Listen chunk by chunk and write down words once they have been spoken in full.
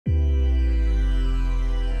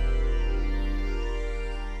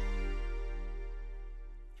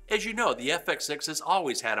As you know, the FX6 has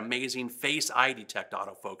always had amazing face eye detect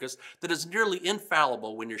autofocus that is nearly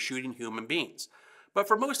infallible when you're shooting human beings. But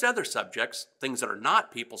for most other subjects, things that are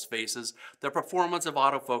not people's faces, the performance of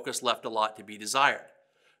autofocus left a lot to be desired.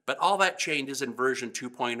 But all that changes in version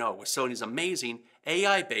 2.0 with Sony's amazing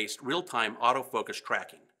AI-based real-time autofocus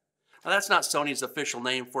tracking. Now that's not Sony's official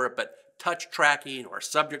name for it, but touch tracking or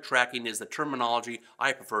subject tracking is the terminology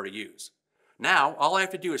I prefer to use. Now, all I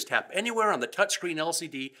have to do is tap anywhere on the touchscreen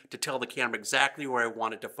LCD to tell the camera exactly where I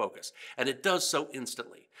want it to focus, and it does so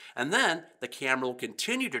instantly. And then, the camera will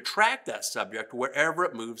continue to track that subject wherever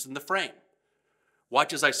it moves in the frame.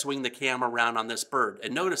 Watch as I swing the camera around on this bird,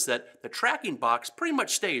 and notice that the tracking box pretty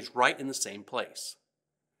much stays right in the same place.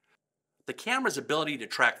 The camera's ability to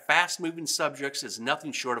track fast-moving subjects is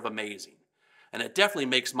nothing short of amazing, and it definitely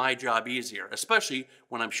makes my job easier, especially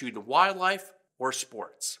when I'm shooting wildlife or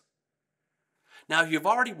sports. Now, if you've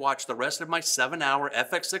already watched the rest of my 7-hour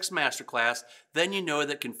FX6 masterclass, then you know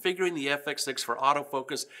that configuring the FX6 for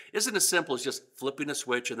autofocus isn't as simple as just flipping a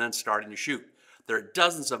switch and then starting to shoot. There are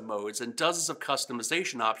dozens of modes and dozens of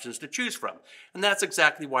customization options to choose from, and that's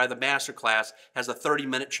exactly why the masterclass has a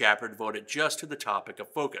 30-minute chapter devoted just to the topic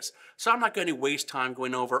of focus. So I'm not going to waste time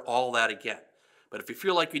going over all that again. But if you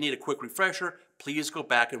feel like you need a quick refresher, please go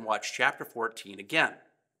back and watch chapter 14 again.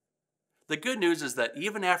 The good news is that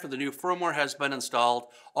even after the new firmware has been installed,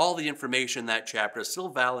 all the information in that chapter is still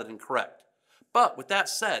valid and correct. But with that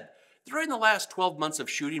said, during the last 12 months of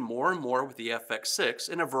shooting more and more with the FX6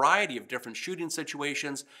 in a variety of different shooting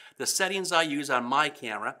situations, the settings I use on my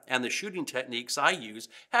camera and the shooting techniques I use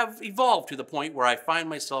have evolved to the point where I find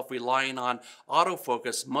myself relying on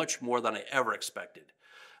autofocus much more than I ever expected.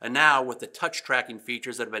 And now, with the touch tracking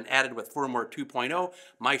features that have been added with Firmware 2.0,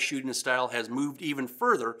 my shooting style has moved even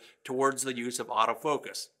further towards the use of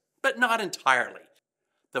autofocus. But not entirely.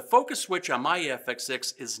 The focus switch on my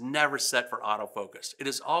FX6 is never set for autofocus. It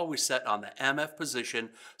is always set on the MF position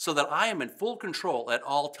so that I am in full control at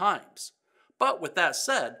all times. But with that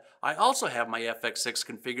said, I also have my FX6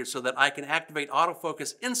 configured so that I can activate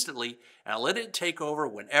autofocus instantly and let it take over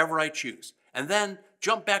whenever I choose, and then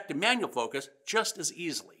jump back to manual focus just as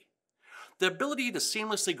easily. The ability to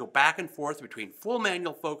seamlessly go back and forth between full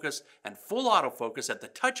manual focus and full autofocus at the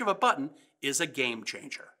touch of a button is a game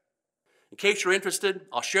changer. In case you're interested,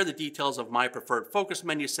 I'll share the details of my preferred focus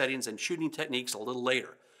menu settings and shooting techniques a little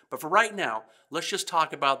later. But for right now, let's just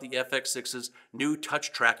talk about the FX6's new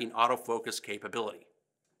touch tracking autofocus capability.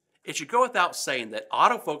 It should go without saying that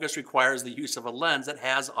autofocus requires the use of a lens that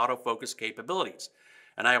has autofocus capabilities.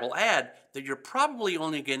 And I will add that you're probably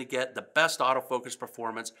only going to get the best autofocus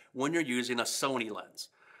performance when you're using a Sony lens.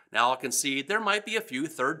 Now I'll concede there might be a few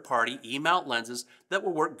third-party E-mount lenses that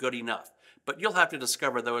will work good enough, but you'll have to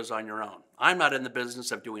discover those on your own. I'm not in the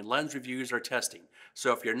business of doing lens reviews or testing,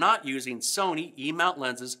 so if you're not using Sony E-mount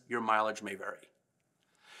lenses, your mileage may vary.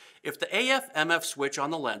 If the AF-MF switch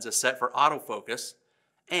on the lens is set for autofocus,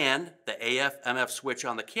 and the AF-MF switch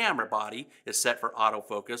on the camera body is set for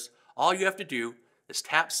autofocus, all you have to do is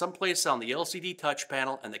tap someplace on the LCD touch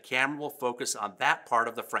panel and the camera will focus on that part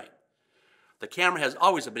of the frame. The camera has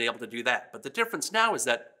always been able to do that, but the difference now is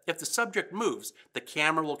that if the subject moves, the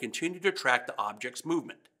camera will continue to track the object's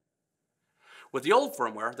movement. With the old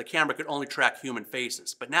firmware, the camera could only track human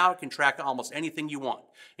faces, but now it can track almost anything you want,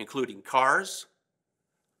 including cars,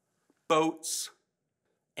 boats,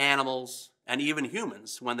 animals, and even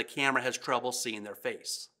humans when the camera has trouble seeing their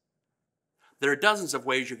face. There are dozens of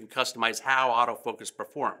ways you can customize how autofocus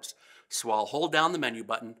performs, so I'll hold down the menu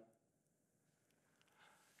button,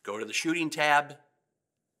 go to the shooting tab,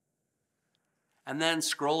 and then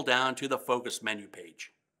scroll down to the focus menu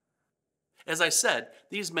page. As I said,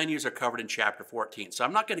 these menus are covered in chapter 14, so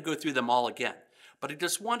I'm not going to go through them all again, but I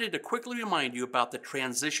just wanted to quickly remind you about the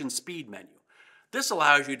transition speed menu. This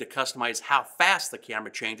allows you to customize how fast the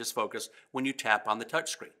camera changes focus when you tap on the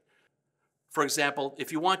touchscreen. For example,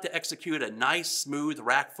 if you want to execute a nice, smooth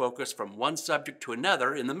rack focus from one subject to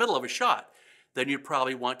another in the middle of a shot, then you'd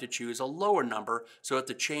probably want to choose a lower number so that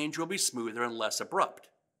the change will be smoother and less abrupt.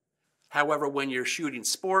 However, when you're shooting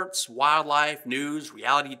sports, wildlife, news,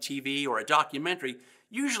 reality TV, or a documentary,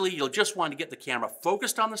 usually you'll just want to get the camera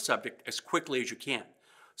focused on the subject as quickly as you can.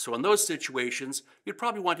 So in those situations, you'd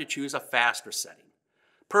probably want to choose a faster setting.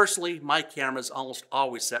 Personally, my camera is almost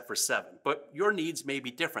always set for 7, but your needs may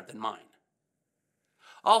be different than mine.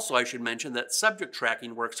 Also, I should mention that subject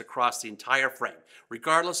tracking works across the entire frame,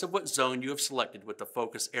 regardless of what zone you have selected with the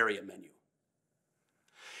Focus Area menu.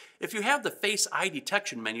 If you have the Face Eye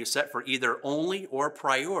Detection menu set for either Only or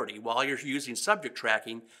Priority while you're using subject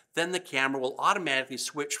tracking, then the camera will automatically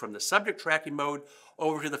switch from the subject tracking mode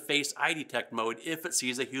over to the Face Eye Detect mode if it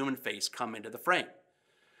sees a human face come into the frame.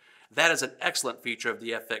 That is an excellent feature of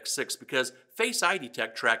the FX6 because Face Eye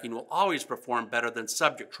Detect tracking will always perform better than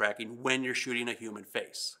subject tracking when you're shooting a human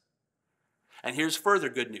face. And here's further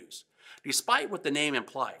good news. Despite what the name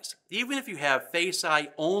implies, even if you have Face Eye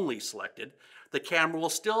Only selected, the camera will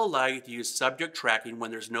still allow you to use subject tracking when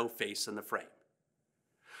there's no face in the frame.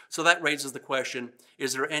 So that raises the question,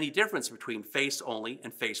 is there any difference between face only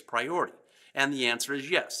and face priority? And the answer is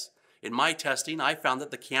yes. In my testing, I found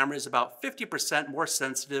that the camera is about 50% more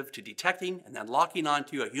sensitive to detecting and then locking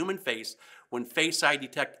onto a human face when Face Eye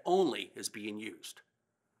Detect Only is being used.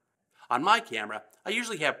 On my camera, I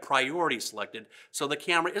usually have priority selected so the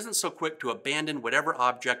camera isn't so quick to abandon whatever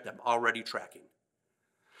object I'm already tracking.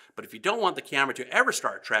 But if you don't want the camera to ever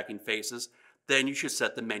start tracking faces, then you should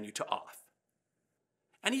set the menu to off.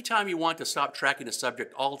 Anytime you want to stop tracking a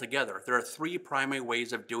subject altogether, there are three primary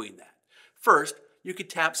ways of doing that. First, you could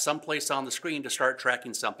tap someplace on the screen to start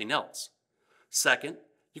tracking something else. Second,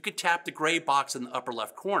 you could tap the gray box in the upper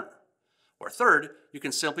left corner. Or third, you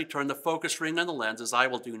can simply turn the focus ring on the lens as I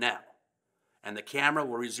will do now. And the camera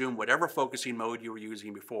will resume whatever focusing mode you were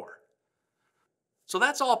using before. So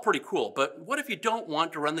that's all pretty cool, but what if you don't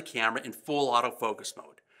want to run the camera in full autofocus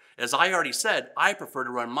mode? As I already said, I prefer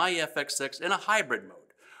to run my FX6 in a hybrid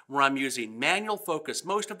mode, where I'm using manual focus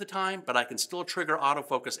most of the time, but I can still trigger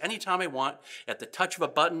autofocus anytime I want at the touch of a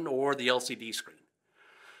button or the LCD screen.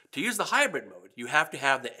 To use the hybrid mode, you have to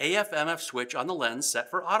have the AF/MF switch on the lens set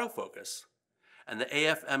for autofocus, and the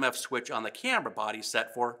AF/MF switch on the camera body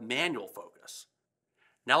set for manual focus.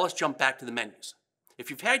 Now let's jump back to the menus. If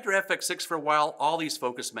you've had your FX6 for a while, all these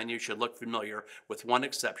focus menus should look familiar with one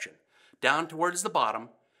exception. Down towards the bottom,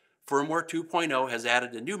 Firmware 2.0 has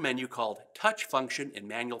added a new menu called Touch Function in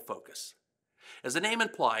Manual Focus. As the name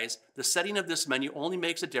implies, the setting of this menu only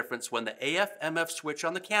makes a difference when the AF/MF switch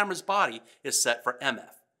on the camera's body is set for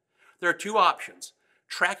MF. There are two options,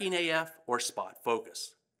 Tracking AF or Spot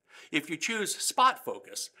Focus. If you choose Spot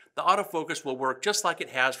Focus, the autofocus will work just like it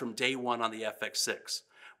has from day one on the FX6.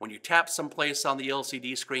 When you tap someplace on the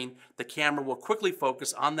LCD screen, the camera will quickly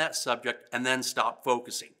focus on that subject and then stop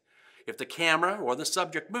focusing. If the camera or the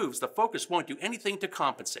subject moves, the focus won't do anything to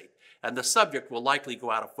compensate, and the subject will likely go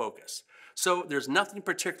out of focus. So there's nothing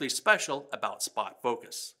particularly special about spot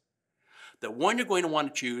focus. The one you're going to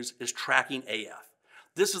want to choose is Tracking AF.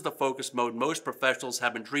 This is the focus mode most professionals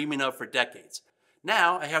have been dreaming of for decades.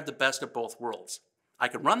 Now I have the best of both worlds. I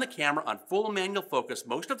can run the camera on full manual focus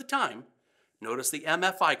most of the time. Notice the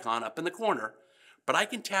MF icon up in the corner, but I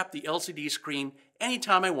can tap the LCD screen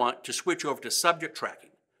anytime I want to switch over to subject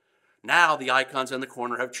tracking. Now the icons in the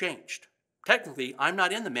corner have changed. Technically, I'm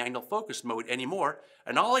not in the manual focus mode anymore,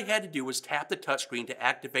 and all I had to do was tap the touchscreen to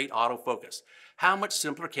activate autofocus. How much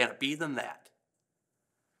simpler can it be than that?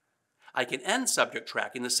 I can end subject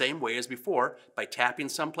tracking the same way as before by tapping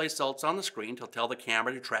someplace else on the screen to tell the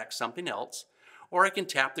camera to track something else, or I can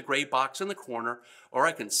tap the gray box in the corner, or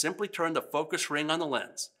I can simply turn the focus ring on the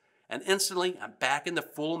lens. And instantly, I'm back in the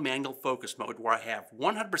full manual focus mode where I have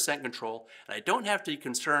 100% control and I don't have to be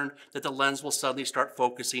concerned that the lens will suddenly start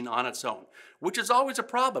focusing on its own, which is always a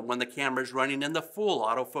problem when the camera is running in the full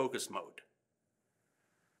autofocus mode.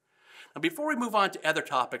 Now, before we move on to other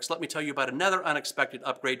topics, let me tell you about another unexpected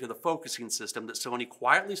upgrade to the focusing system that Sony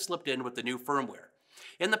quietly slipped in with the new firmware.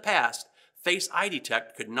 In the past, Face Eye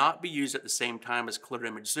Detect could not be used at the same time as clear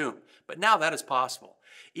image zoom, but now that is possible.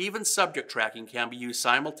 Even subject tracking can be used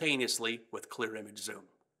simultaneously with clear image zoom.